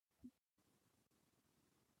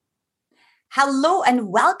Hello and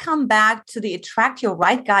welcome back to the Attract Your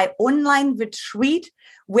Right Guy online retreat,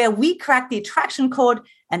 where we crack the attraction code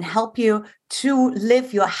and help you to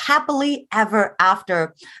live your happily ever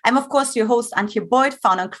after. I'm, of course, your host, Antje Boyd,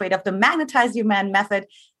 founder and creator of the Magnetize Your Man method.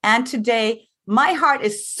 And today, my heart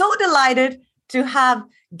is so delighted to have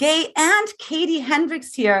Gay and Katie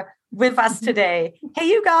Hendricks here with us today. Hey,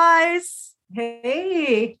 you guys.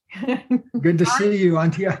 Hey. Good to see you,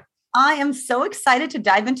 Antje. I am so excited to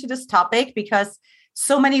dive into this topic because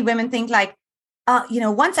so many women think like,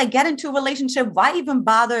 once I get into a relationship, why even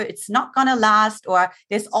bother? It's not going to last, or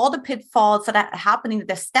there's all the pitfalls that are happening that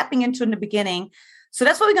they're stepping into in the beginning. So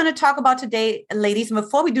that's what we're going to talk about today, ladies. And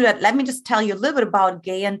before we do that, let me just tell you a little bit about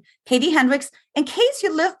Gay and Katie Hendricks in case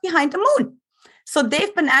you live behind the moon. So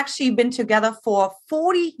they've been together for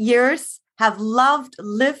 40 years, have loved,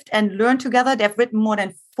 lived, and learned together. They've written more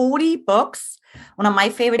than 40 books. One of my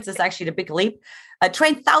favorites is actually The Big Leap.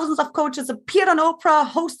 Trained thousands of coaches, appeared on Oprah,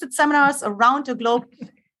 hosted seminars around the globe,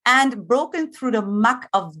 and broken through the muck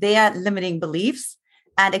of their limiting beliefs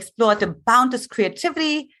and explored the boundless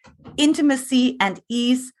creativity, intimacy, and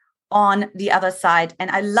ease on the other side. And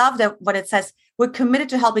I love that what it says, we're committed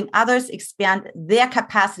to helping others expand their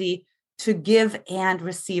capacity to give and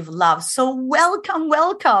receive love. So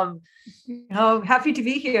welcome. Oh, happy to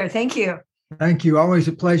be here. Thank you. Thank you. Always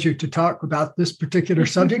a pleasure to talk about this particular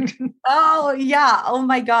subject. Oh, yeah. Oh,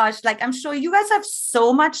 my gosh. Like, I'm sure you guys have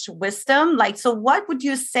so much wisdom. Like, so what would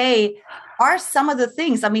you say are some of the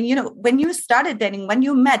things? I mean, when you started dating, when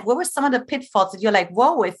you met, what were some of the pitfalls that you're like,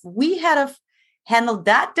 whoa, if we had have handled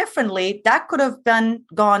that differently, that could have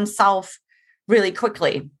gone south really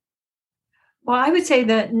quickly? Well, I would say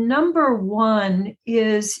that number one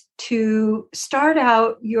is to start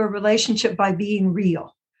out your relationship by being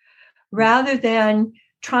real, rather than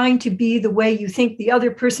trying to be the way you think the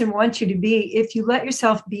other person wants you to be. If you let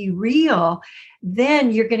yourself be real,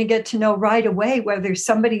 then you're going to get to know right away whether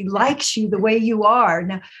somebody likes you the way you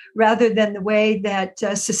are, rather than the way that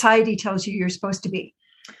society tells you you're supposed to be.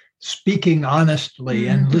 Speaking honestly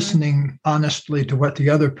and listening honestly to what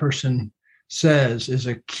the other person says is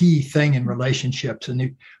a key thing in relationships.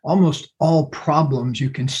 And almost all problems you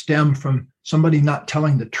can stem from somebody not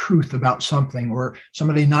telling the truth about something, or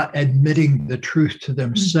somebody not admitting the truth to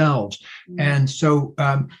themselves. And so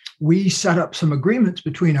we set up some agreements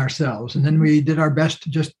between ourselves, and then we did our best to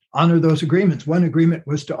just honor those agreements. One agreement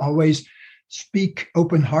was to always speak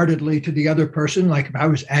open-heartedly to the other person. Like if I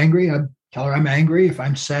was angry, I'd tell her I'm angry. If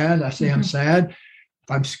I'm sad, I say I'm sad. If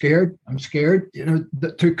I'm scared, I'm scared.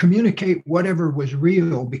 To communicate whatever was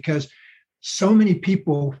real, because so many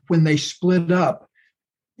people, when they split up,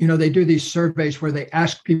 they do these surveys where they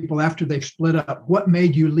ask people after they've split up, what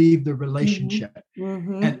made you leave the relationship?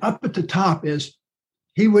 And up at the top is,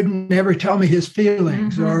 he would never tell me his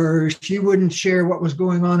feelings, or she wouldn't share what was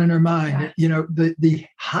going on in her mind. The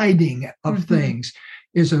hiding of things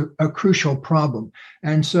is a crucial problem.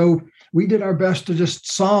 And so we did our best to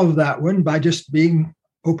just solve that one by just being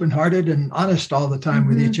open-hearted and honest all the time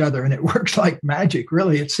with each other. And it works like magic,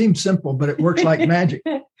 really. It seems simple, but it works like magic.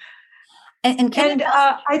 And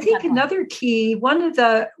I think another key, one of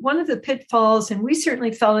the pitfalls, and we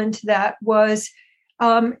certainly fell into that, was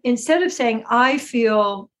instead of saying, I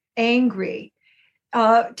feel angry,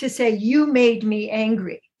 to say, you made me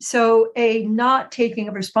angry. So a not taking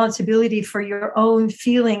of responsibility for your own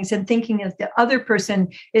feelings and thinking that the other person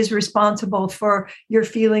is responsible for your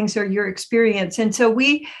feelings or your experience. And so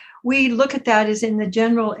we look at that as in the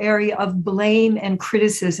general area of blame and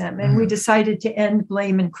criticism. And we decided to end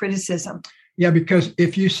blame and criticism. Yeah, because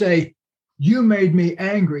if you say, you made me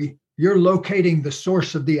angry, you're locating the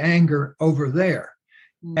source of the anger over there.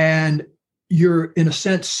 And you're, in a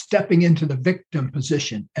sense, stepping into the victim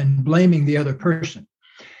position and blaming the other person.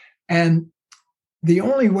 And the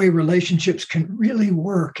only way relationships can really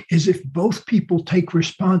work is if both people take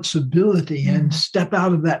responsibility and step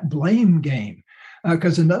out of that blame game.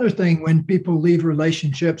 Because another thing, when people leave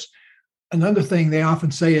relationships, another thing they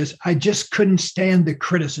often say is, I just couldn't stand the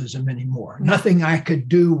criticism anymore. Nothing I could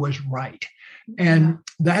do was right. And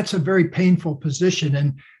that's a very painful position.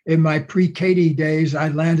 And in my pre-Katie days, I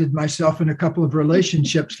landed myself in a couple of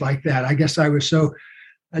relationships like that. I guess I was so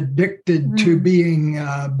addicted to being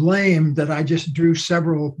blamed that I just drew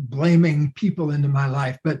several blaming people into my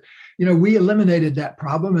life. But, we eliminated that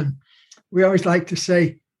problem. And we always like to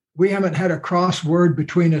say, we haven't had a crossword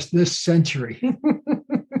between us this century.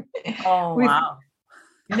 Oh, wow.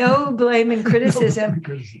 No blame and criticism.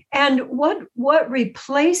 And what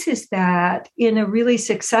replaces that in a really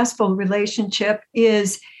successful relationship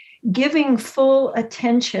is giving full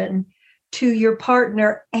attention to your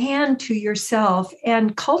partner and to yourself,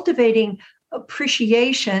 and cultivating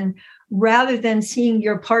appreciation rather than seeing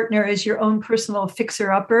your partner as your own personal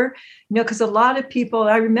fixer-upper. Because a lot of people,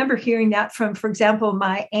 I remember hearing that from, for example,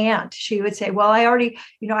 my aunt. She would say, well, I already,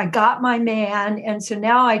 I got my man, and so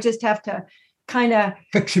now I just have to kind of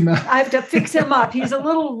fix him up. I have to fix him up. He's a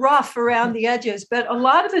little rough around the edges. But a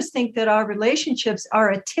lot of us think that our relationships are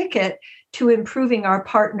a ticket to improving our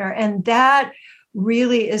partner. And that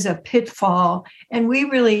really is a pitfall. And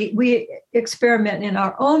we experiment in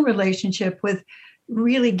our own relationship with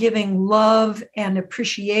really giving love and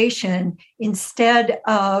appreciation instead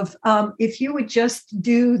of, if you would just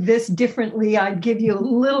do this differently, I'd give you a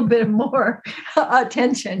little bit more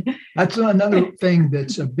attention. That's another thing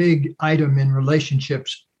that's a big item in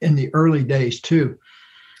relationships in the early days too,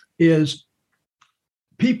 is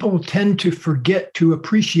people tend to forget to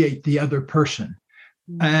appreciate the other person.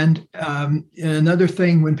 And another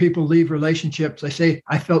thing, when people leave relationships, they say,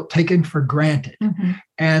 I felt taken for granted. Mm-hmm.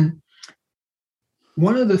 And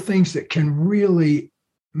one of the things that can really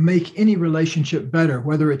make any relationship better,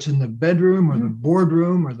 whether it's in the bedroom or the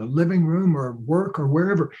boardroom or the living room or work or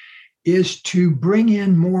wherever, is to bring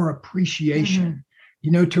in more appreciation,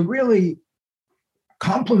 to really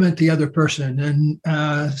compliment the other person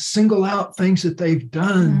and single out things that they've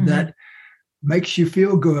done that makes you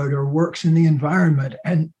feel good or works in the environment.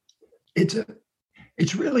 And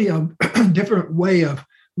it's really a different way of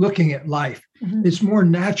looking at life. Mm-hmm. It's more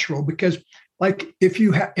natural because, like, if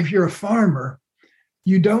you're a farmer,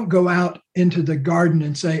 you don't go out into the garden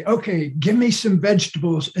and say, okay, give me some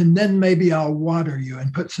vegetables and then maybe I'll water you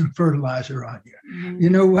and put some fertilizer on you. Mm-hmm. You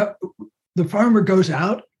know what? The farmer goes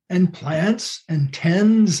out and plants and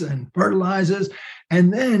tends and fertilizes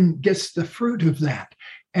and then gets the fruit of that.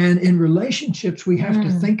 And in relationships, we have to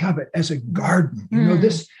think of it as a garden.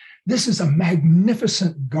 This is a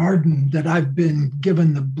magnificent garden that I've been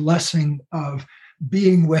given the blessing of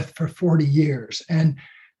being with for 40 years. And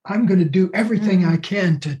I'm going to do everything I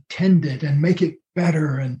can to tend it and make it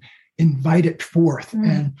better and invite it forth.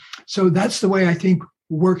 And so that's the way I think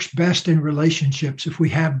works best in relationships, if we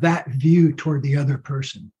have that view toward the other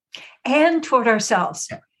person. And toward ourselves.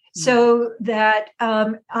 Yeah. So that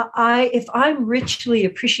if I'm richly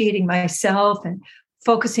appreciating myself and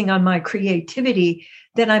focusing on my creativity,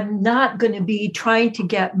 then I'm not going to be trying to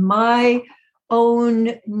get my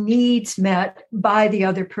own needs met by the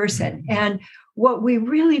other person. And what we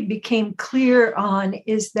really became clear on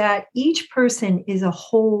is that each person is a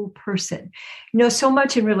whole person. So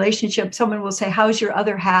much in relationships, someone will say, how's your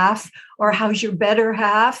other half? Or how's your better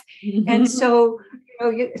half? Mm-hmm. And so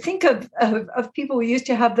you think of people who used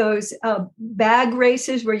to have those bag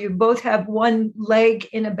races where you both have one leg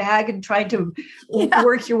in a bag and trying to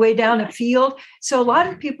work your way down a field. So a lot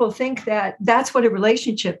of people think that that's what a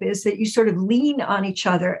relationship is, that you sort of lean on each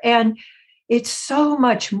other. And it's so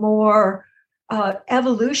much more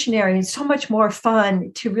evolutionary and so much more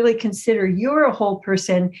fun to really consider you're a whole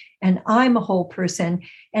person and I'm a whole person.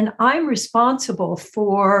 And I'm responsible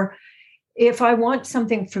for, if I want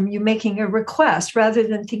something from you, making a request rather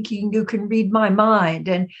than thinking you can read my mind,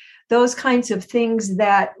 and those kinds of things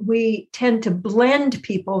that we tend to blend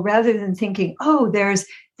people rather than thinking, oh, there's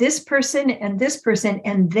this person and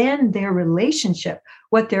then their relationship,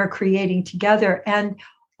 what they're creating together. And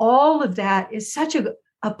all of that is such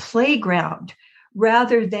a playground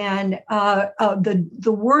rather than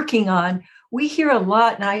the working on. We hear a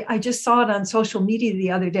lot, and I just saw it on social media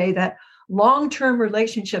the other day, that long-term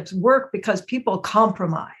relationships work because people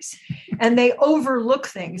compromise and they overlook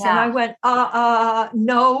things. Yeah. And I went,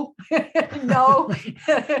 no, no.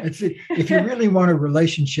 If you really want a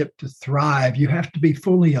relationship to thrive, you have to be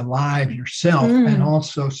fully alive yourself and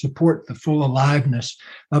also support the full aliveness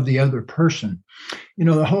of the other person.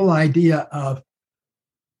 The whole idea of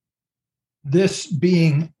this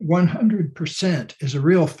being 100% is a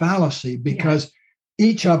real fallacy, because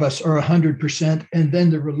each of us are 100%, and then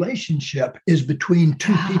the relationship is between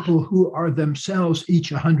two people who are themselves each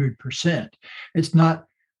 100%. It's not,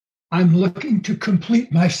 I'm looking to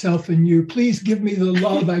complete myself in you. Please give me the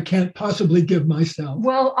love I can't possibly give myself.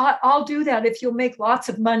 Well, I'll do that if you'll make lots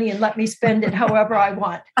of money and let me spend it however I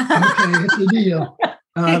want. Okay, it's a deal.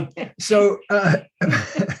 So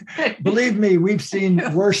believe me, we've seen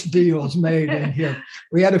worse deals made in here.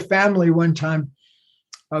 We had a family one time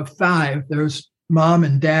of 5. There's mom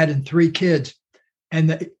and dad and 3 kids.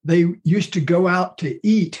 And they used to go out to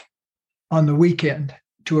eat on the weekend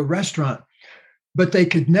to a restaurant, but they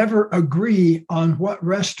could never agree on what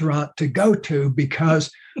restaurant to go to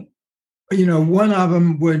because, one of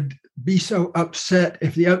them would be so upset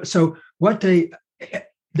if the other. So what they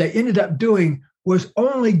ended up doing was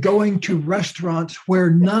only going to restaurants where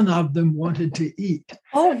none of them wanted to eat to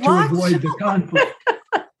avoid the conflict.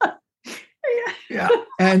 Yeah.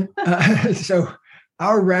 And so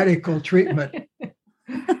our radical treatment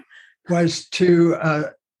was to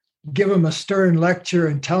give them a stern lecture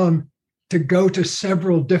and tell them to go to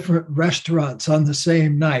several different restaurants on the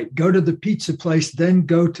same night. Go to the pizza place, then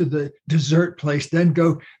go to the dessert place, then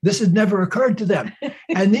go. This had never occurred to them.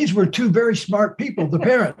 And these were two very smart people, the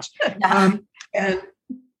parents. And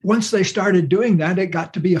once they started doing that, it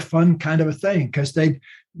got to be a fun kind of a thing because they'd,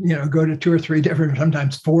 go to 2 or 3 different,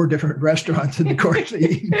 sometimes 4 different restaurants in the course of the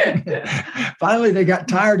evening. Finally, they got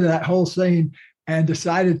tired of that whole thing and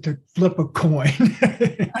decided to flip a coin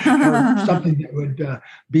or something that would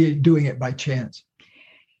be doing it by chance.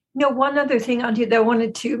 One other thing, Auntie, that I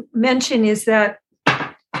wanted to mention is that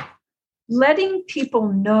letting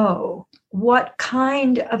people know what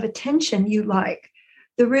kind of attention you like.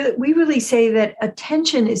 We really say that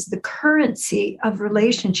attention is the currency of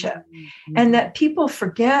relationship, and that people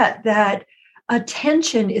forget that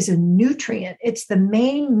attention is a nutrient. It's the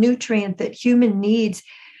main nutrient that humans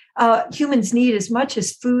need as much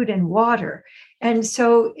as food and water. And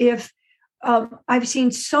so if I've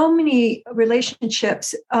seen so many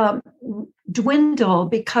relationships dwindle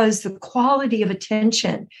because the quality of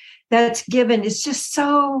attention that's given is just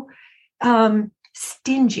so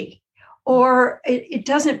stingy, or it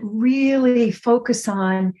doesn't really focus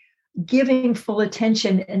on giving full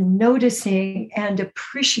attention and noticing and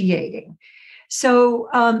appreciating. So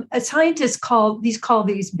scientists call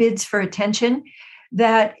these bids for attention,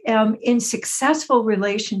 that in successful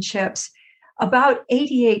relationships, about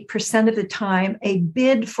 88% of the time, a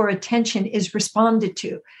bid for attention is responded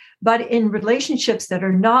to. But in relationships that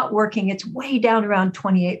are not working, it's way down around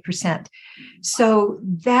 28%. So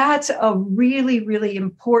that's a really, really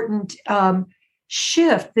important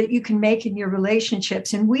shift that you can make in your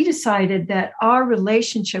relationships. And we decided that our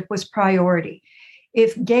relationship was priority.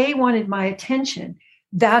 If Gay wanted my attention,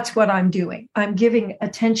 that's what I'm doing. I'm giving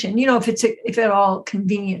attention, if at all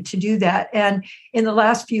convenient to do that. And in the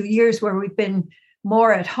last few years where we've been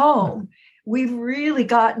more at home, we've really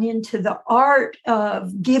gotten into the art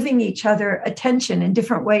of giving each other attention and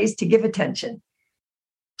different ways to give attention.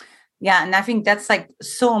 Yeah. And I think that's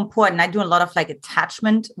so important. I do a lot of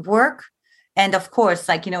attachment work. And of course,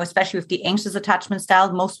 especially with the anxious attachment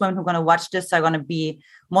style, most women who are going to watch this are going to be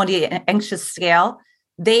more the anxious scale.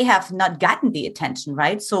 They have not gotten the attention,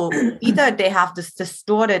 right? So either they have this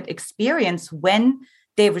distorted experience when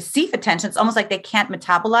they receive attention. It's almost like they can't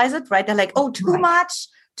metabolize it, right? They're like, oh, too much,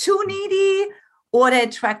 too needy. Or they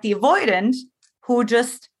attract the avoidant who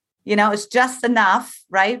just, is just enough,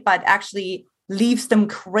 right? But actually leaves them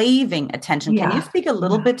craving attention. Yeah. Can you speak a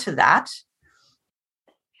little bit to that?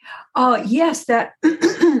 Yes, that,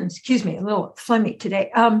 excuse me, a little phlegmy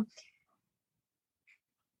today.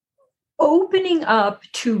 Opening up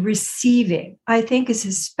to receiving, I think, is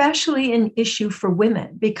especially an issue for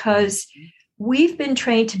women because we've been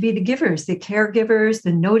trained to be the givers, the caregivers,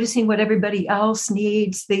 the noticing what everybody else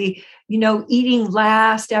needs, the, eating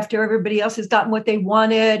last after everybody else has gotten what they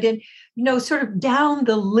wanted. And, sort of down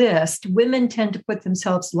the list, women tend to put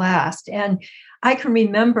themselves last. And I can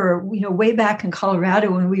remember, way back in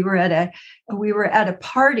Colorado when we were at a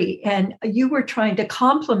party and you were trying to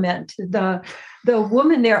compliment the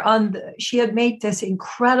woman there she had made this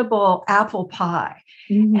incredible apple pie.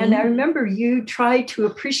 Mm-hmm. And I remember you tried to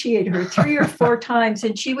appreciate her 3 or 4 times.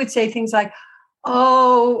 And she would say things like,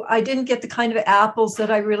 oh, I didn't get the kind of apples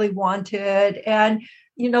that I really wanted. And,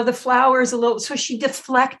 the flour is a little, so she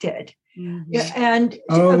deflected. Mm-hmm. And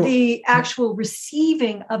the actual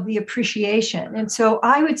receiving of the appreciation. And so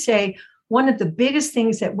I would say one of the biggest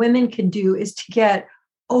things that women can do is to get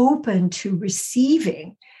open to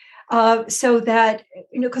receiving. So that,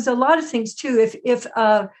 because a lot of things too, if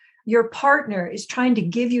your partner is trying to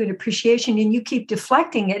give you an appreciation and you keep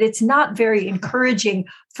deflecting it, it's not very encouraging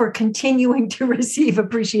for continuing to receive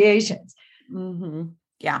appreciations. Mm-hmm.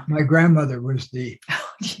 Yeah. My grandmother was the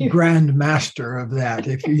grand master of that.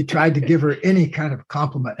 If you tried to give her any kind of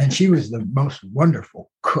compliment, and she was the most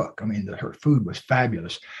wonderful cook. I mean, her food was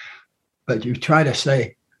fabulous. But you try to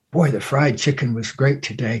say, boy, the fried chicken was great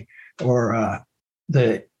today. Or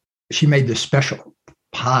she made this special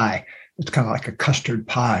pie. It's kind of like a custard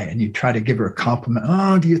pie, and you try to give her a compliment.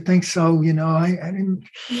 Oh, do you think so? I didn't.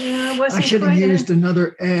 Yeah, I should have used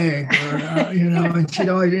another egg, or and she'd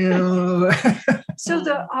always,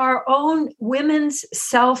 So our own women's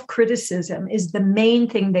self-criticism is the main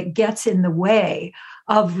thing that gets in the way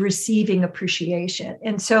of receiving appreciation.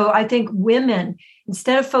 And so I think women,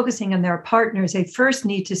 instead of focusing on their partners, they first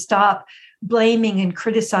need to stop blaming and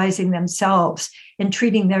criticizing themselves and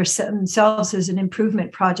treating themselves as an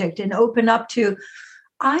improvement project, and open up to,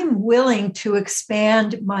 I'm willing to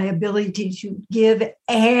expand my ability to give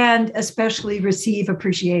and especially receive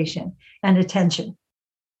appreciation and attention.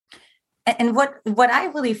 And what I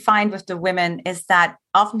really find with the women is that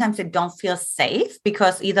oftentimes they don't feel safe,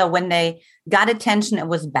 because either when they got attention, it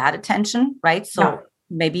was bad attention, right? So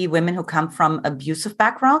maybe women who come from abusive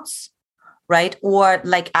backgrounds, right? Or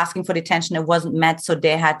like asking for the attention, it wasn't met. So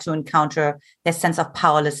they had to encounter their sense of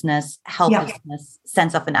powerlessness, helplessness,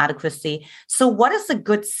 sense of inadequacy. So what is a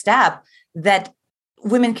good step that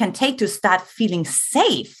women can take to start feeling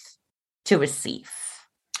safe to receive?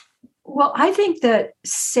 Well, I think that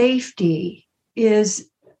safety is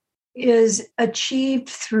achieved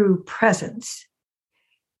through presence.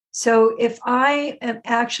 So if I am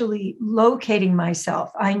actually locating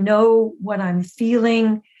myself, I know what I'm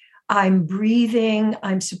feeling, I'm breathing,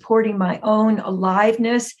 I'm supporting my own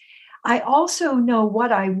aliveness. I also know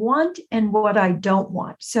what I want and what I don't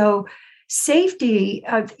want. So safety,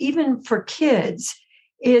 even for kids,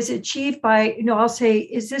 is achieved by, I'll say,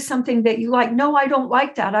 is this something that you like? No, I don't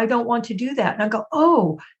like that. I don't want to do that. And I go,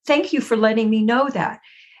 oh, thank you for letting me know that.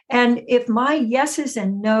 And if my yeses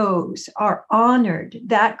and nos are honored,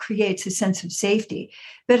 that creates a sense of safety.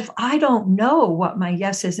 But if I don't know what my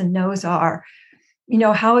yeses and nos are,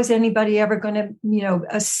 how is anybody ever going to,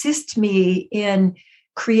 assist me in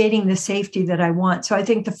creating the safety that I want? So I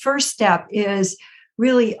think the first step is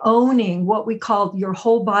really owning what we call your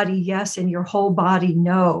whole body yes and your whole body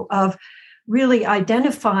no, of really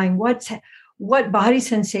identifying what body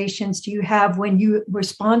sensations do you have when you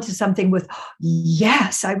respond to something with,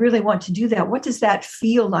 yes, I really want to do that. What does that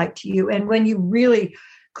feel like to you? And when you really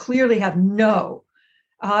clearly have no,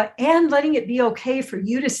 and letting it be okay for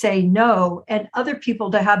you to say no and other people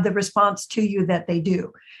to have the response to you that they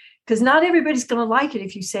do. Because not everybody's going to like it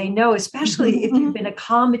if you say no, especially if you've been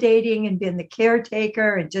accommodating and been the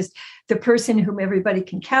caretaker and just the person whom everybody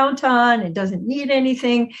can count on and doesn't need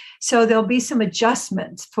anything. So there'll be some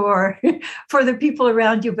adjustments for the people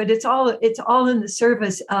around you, but it's all in the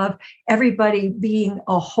service of everybody being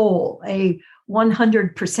a whole, a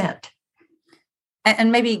 100%.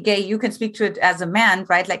 And maybe, Gay, you can speak to it as a man,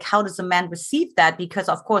 right? Like, how does a man receive that? Because,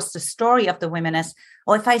 of course, the story of the women is,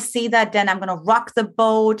 oh, if I say that, then I'm going to rock the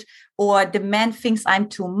boat, or the man thinks I'm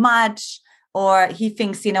too much, or he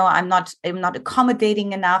thinks, I'm not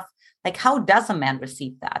accommodating enough. Like, how does a man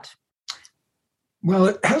receive that? Well,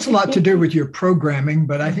 it has a lot to do with your programming,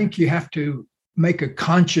 but I think you have to make a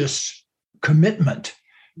conscious commitment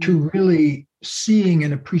to really seeing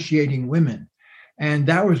and appreciating women. And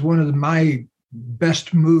that was one of my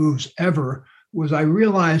best moves ever. Was I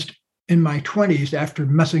realized in my 20s, after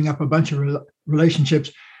messing up a bunch of relationships,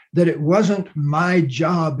 that it wasn't my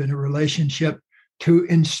job in a relationship to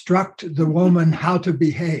instruct the woman how to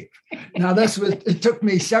behave. Now, it took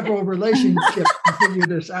me several relationships to figure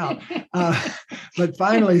this out. But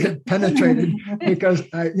finally it penetrated because,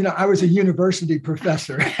 I was a university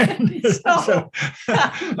professor. So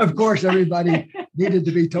of course, everybody needed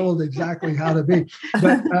to be told exactly how to be.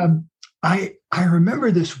 But I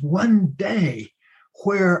remember this one day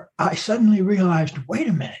where I suddenly realized, wait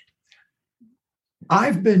a minute,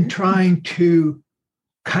 I've been trying to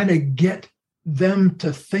kind of get them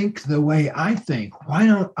to think the way I think. Why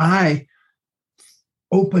don't I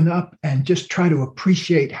open up and just try to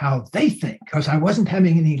appreciate how they think? Because I wasn't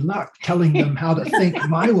having any luck telling them how to think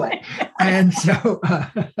my way. And so,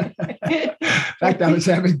 in fact, I was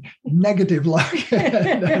having negative luck.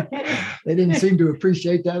 And, they didn't seem to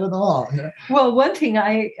appreciate that at all. Well, one thing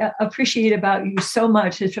I appreciate about you so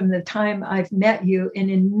much is from the time I've met you,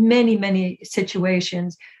 and in many, many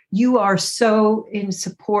situations, you are so in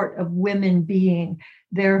support of women being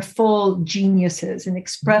their full geniuses and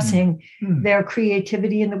expressing their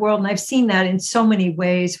creativity in the world. And I've seen that in so many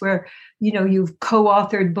ways where, you've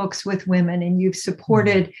co-authored books with women and you've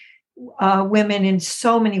supported women in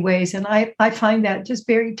so many ways. And I find that just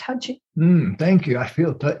very touching. Thank you. I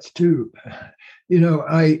feel touched too.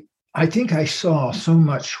 I think I saw so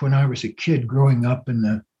much when I was a kid growing up in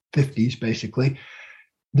the 50s, basically,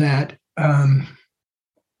 that,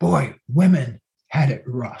 boy, women had it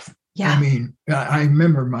rough. Yeah. I mean, I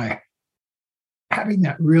remember having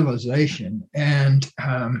that realization and,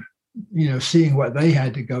 seeing what they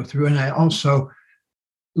had to go through. And I also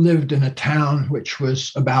lived in a town which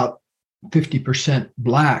was about 50%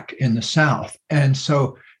 Black in the South. And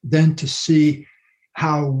so then to see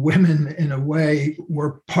how women, in a way,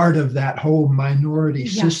 were part of that whole minority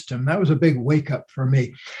system, that was a big wake up for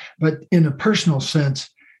me. But in a personal sense,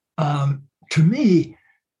 to me,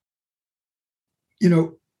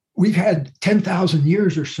 we've had 10,000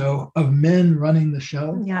 years or so of men running the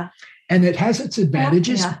show. Yeah. And it has its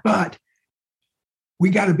advantages, but we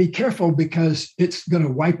got to be careful because it's going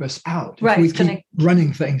to wipe us out if we keep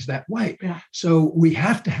running things that way. Yeah. So we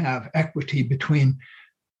have to have equity between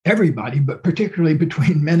everybody, but particularly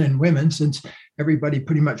between men and women, since everybody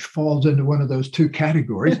pretty much falls into one of those two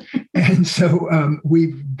categories. And so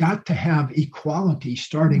we've got to have equality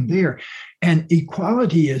starting there. And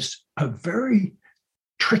equality is a very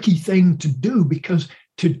tricky thing to do, because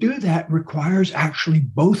to do that requires actually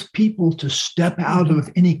both people to step out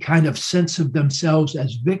of any kind of sense of themselves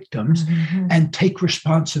as victims and take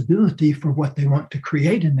responsibility for what they want to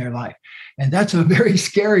create in their life. And that's a very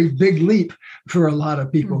scary big leap for a lot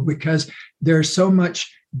of people, because there's so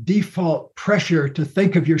much default pressure to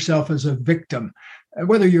think of yourself as a victim,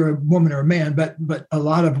 whether you're a woman or a man, but a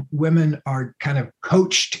lot of women are kind of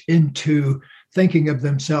coached into thinking of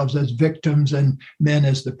themselves as victims and men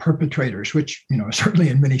as the perpetrators, which, certainly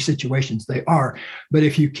in many situations they are. But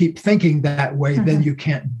if you keep thinking that way, then you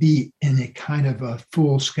can't be in a kind of a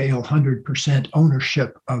full-scale 100%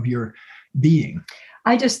 ownership of your being.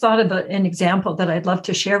 I just thought of an example that I'd love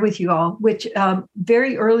to share with you all, which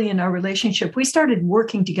very early in our relationship, we started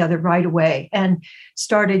working together right away and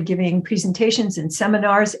started giving presentations and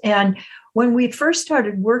seminars. And when we first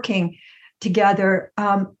started working together,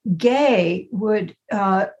 Gay would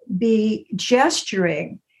be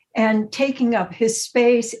gesturing and taking up his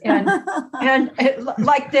space and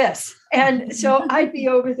like this. And so I'd be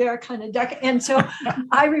over there kind of ducking. And so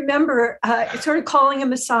I remember sort of calling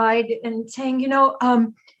him aside and saying,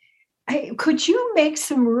 hey, could you make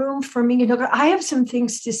some room for me? I have some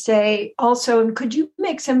things to say also. And could you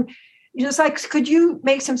make some, could you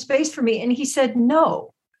make some space for me? And he said,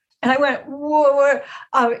 no. And I went, whoa.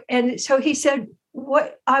 And so he said,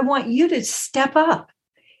 what I want you to step up.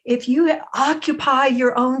 If you occupy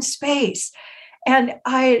your own space. And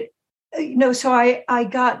so I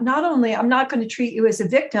got, not only, I'm not going to treat you as a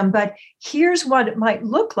victim, but here's what it might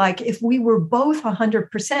look like if we were both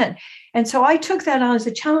 100%. And so I took that on as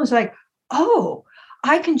a challenge, like, oh,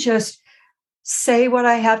 I can just say what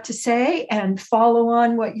I have to say and follow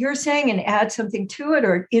on what you're saying and add something to it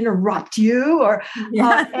or interrupt you.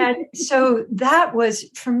 And so that was,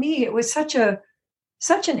 for me, it was such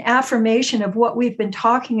an affirmation of what we've been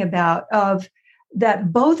talking about, of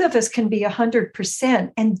that both of us can be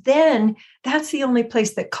 100%. And then that's the only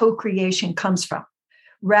place that co-creation comes from,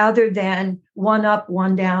 rather than one up,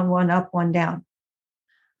 one down, one up, one down.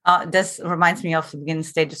 This reminds me of the beginning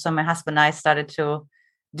stages. So my husband and I started to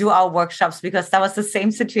do our workshops because that was the same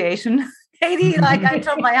situation. Katie, like I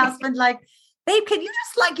told my husband, like, babe, can you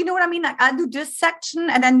just I do this section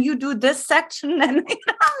and then you do this section. And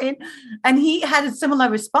and he had a similar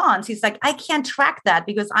response. He's like, I can't track that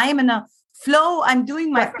because I am in a flow. I'm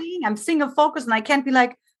doing my thing. I'm single focus. And I can't be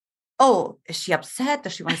like, oh, is she upset?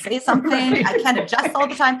 Does she want to say something? I can't adjust all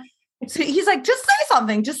the time. So he's like, just say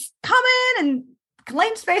something, just come in and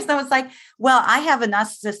claim space. And I was like, well, I have a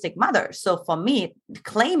narcissistic mother. So for me,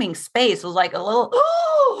 claiming space was like a little,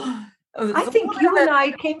 I think you and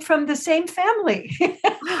I came from the same family.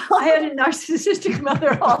 I had a narcissistic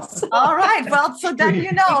mother also. All right. Well, so then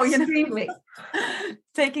extremely.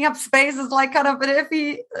 Taking up space is like kind of an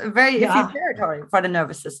iffy territory for the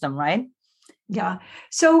nervous system, right? Yeah.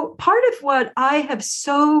 So part of what I have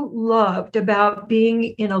so loved about being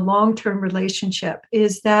in a long-term relationship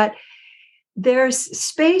is that there's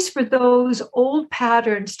space for those old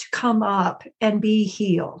patterns to come up and be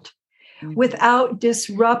healed without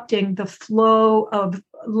disrupting the flow of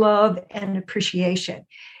love and appreciation.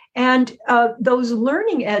 And those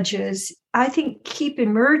learning edges, I think, keep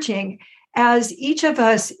emerging as each of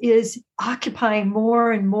us is occupying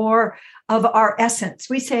more and more of our essence.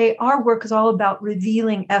 We say our work is all about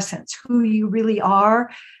revealing essence, who you really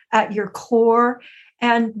are at your core.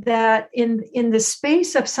 And that in the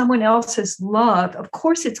space of someone else's love, of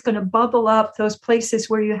course, it's going to bubble up those places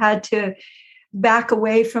where you had to back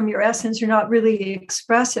away from your essence or not really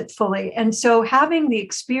express it fully. And so having the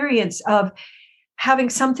experience of having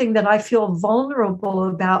something that I feel vulnerable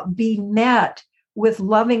about be met with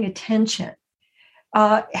loving attention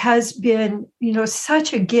has been,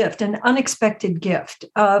 such a gift, an unexpected gift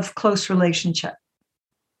of close relationship.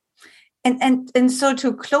 And so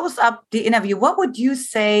to close up the interview, what would you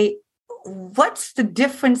say, what's the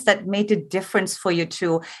difference that made the difference for you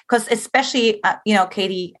two? Because especially,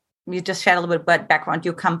 Katie, you just shared a little bit about background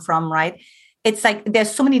you come from, right? It's like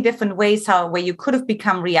there's so many different ways where you could have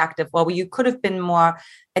become reactive or where you could have been more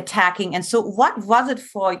attacking. And so what was it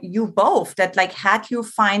for you both that had you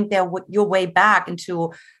find your way back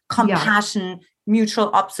into compassion,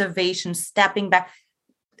 mutual observation, stepping back?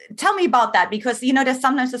 tell me about that, because, there's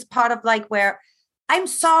sometimes this part of like where I'm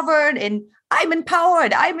sovereign and I'm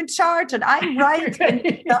empowered, I'm in charge, and I'm right.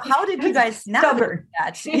 And so how did you guys navigate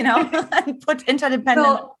that, and put interdependent?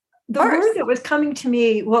 Well, the word that was coming to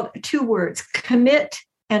me, well, 2 words, commit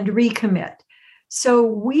and recommit. So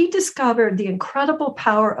we discovered the incredible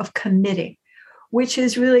power of committing, which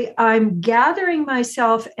is really, I'm gathering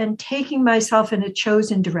myself and taking myself in a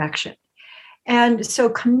chosen direction. And so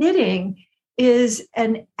committing is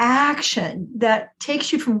an action that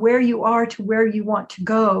takes you from where you are to where you want to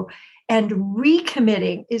go. And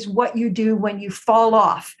recommitting is what you do when you fall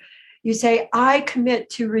off. You say, I commit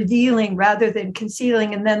to revealing rather than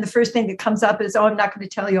concealing. And then the first thing that comes up is, I'm not going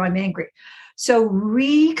to tell you I'm angry. So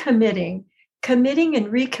committing and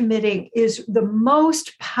recommitting is the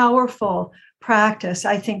most powerful practice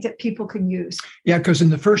I think that people can use. Yeah, because in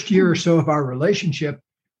the first year or so of our relationship,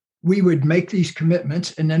 we would make these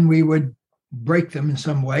commitments and then we would break them in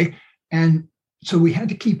some way. And so we had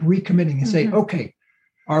to keep recommitting and say, okay,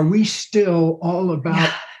 are we still all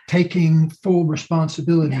about taking full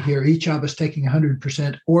responsibility here, each of us taking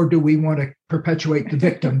 100%, or do we want to perpetuate the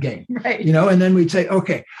victim game? Right. And then we'd say,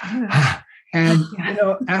 okay. And,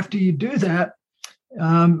 after you do that,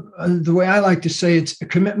 the way I like to say a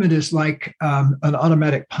commitment is like an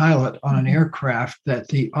automatic pilot on an aircraft, that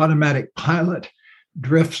the automatic pilot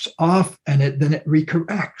drifts off and then it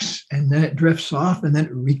recorrects, and then it drifts off and then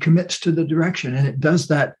it recommits to the direction. And it does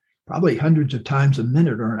that probably hundreds of times a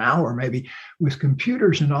minute or an hour, maybe, with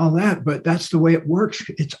computers and all that. But that's the way it works.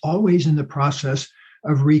 It's always in the process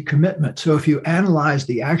of recommitment. So if you analyze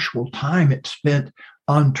the actual time it spent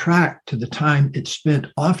on track to the time it spent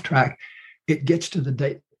off track, it gets to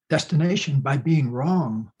the destination by being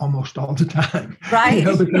wrong almost all the time. Right.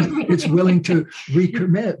 Because it's willing to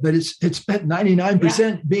recommit, but it spent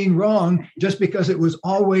 99% being wrong just because it was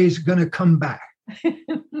always going to come back.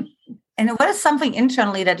 And what is something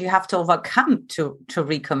internally that you have to overcome to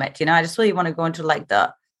recommit? I just really want to go into like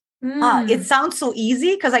it sounds so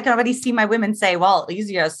easy, because I can already see my women say, well,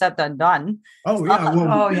 easier said than done.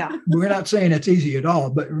 Oh, yeah. We're not saying it's easy at all.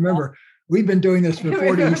 But remember, we've been doing this for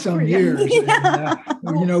 40 some years. Yeah.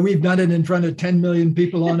 And, we've done it in front of 10 million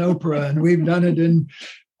people on Oprah, and we've done it in,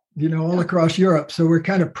 all across Europe. So we're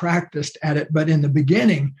kind of practiced at it. But in the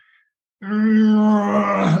beginning,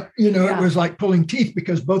 it was like pulling teeth,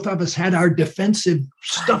 because both of us had our defensive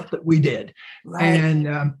stuff that we did. Right.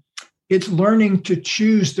 And it's learning to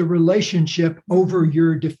choose the relationship over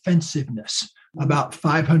your defensiveness about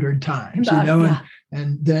 500 times, and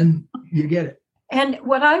then you get it. And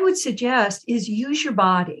what I would suggest is use your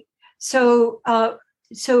body. So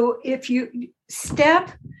if you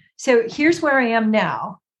so here's where I am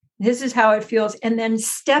now. This is how it feels. And then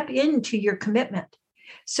step into your commitment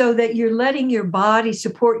so that you're letting your body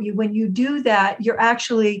support you. When you do that,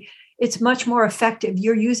 it's much more effective.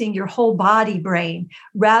 You're using your whole body brain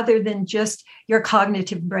rather than just your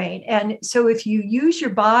cognitive brain. And so if you use your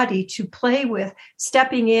body to play with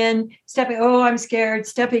stepping, I'm scared,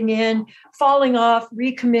 stepping in, falling off,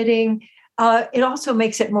 recommitting, it also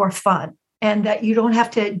makes it more fun, and that you don't have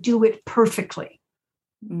to do it perfectly.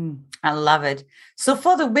 I love it. So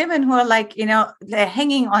for the women who are like, they're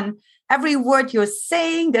hanging on every word you're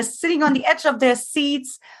saying, they're sitting on the edge of their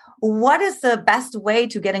seats, what is the best way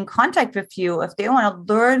to get in contact with you if they want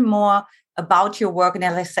to learn more about your work and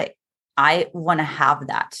they say, I want to have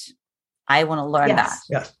that. I want to learn that.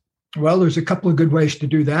 Yes. Well, there's a couple of good ways to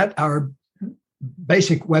do that. Our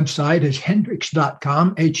basic website is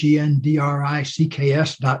hendricks.com,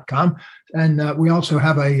 HENDRICKS.com. And we also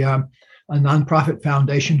have a nonprofit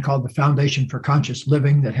foundation called the Foundation for Conscious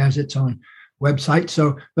Living that has its own website.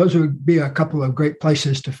 So those would be a couple of great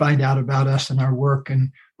places to find out about us and our work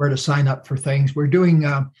and where to sign up for things. We're doing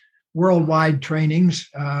worldwide trainings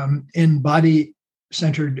in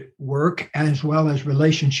body-centered work as well as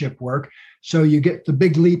relationship work. So you get the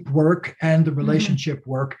big leap work and the relationship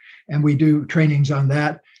work, and we do trainings on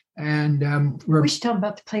that. And we should tell them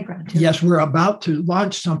about the playground too. Yes, we're about to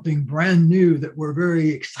launch something brand new that we're very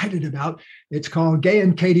excited about. It's called Gay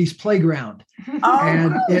and Katie's Playground.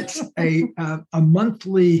 And it's a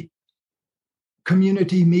monthly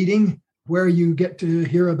community meeting where you get to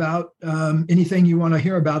hear about anything you want to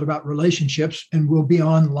hear about relationships, and we'll be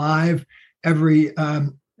on live every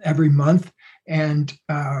month. And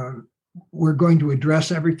we're going to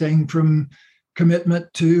address everything from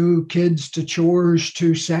commitment to kids, to chores,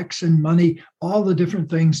 to sex and money, all the different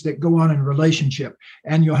things that go on in a relationship.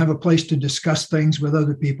 And you'll have a place to discuss things with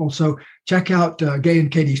other people. So check out Gay and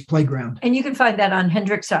Katie's Playground. And you can find that on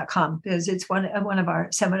Hendricks.com because it's one of our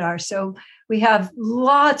seminars. So we have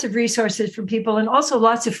lots of resources for people and also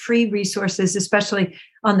lots of free resources, especially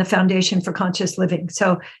on the Foundation for Conscious Living.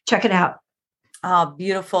 So check it out. Oh,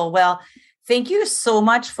 beautiful. Well, thank you so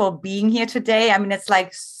much for being here today. I mean, it's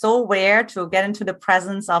like so rare to get into the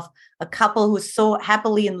presence of a couple who's so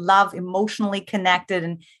happily in love, emotionally connected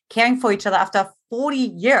and caring for each other after 40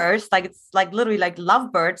 years. Like it's like literally like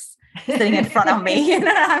lovebirds sitting in front of me. You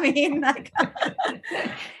know what I mean? Like,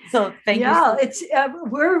 so thank you. Yeah, it's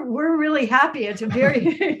we're really happy. It's a very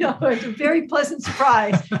it's a very pleasant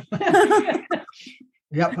surprise.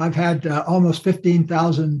 Yep, I've had almost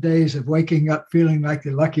 15,000 days of waking up feeling like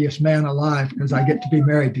the luckiest man alive because I get to be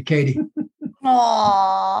married to Katie.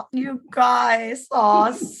 Oh, you guys.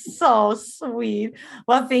 Oh, so sweet.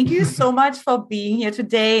 Well, thank you so much for being here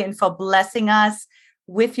today and for blessing us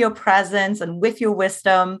with your presence and with your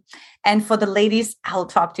wisdom. And for the ladies, I'll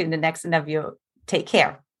talk to you in the next interview. Take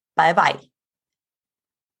care. Bye-bye.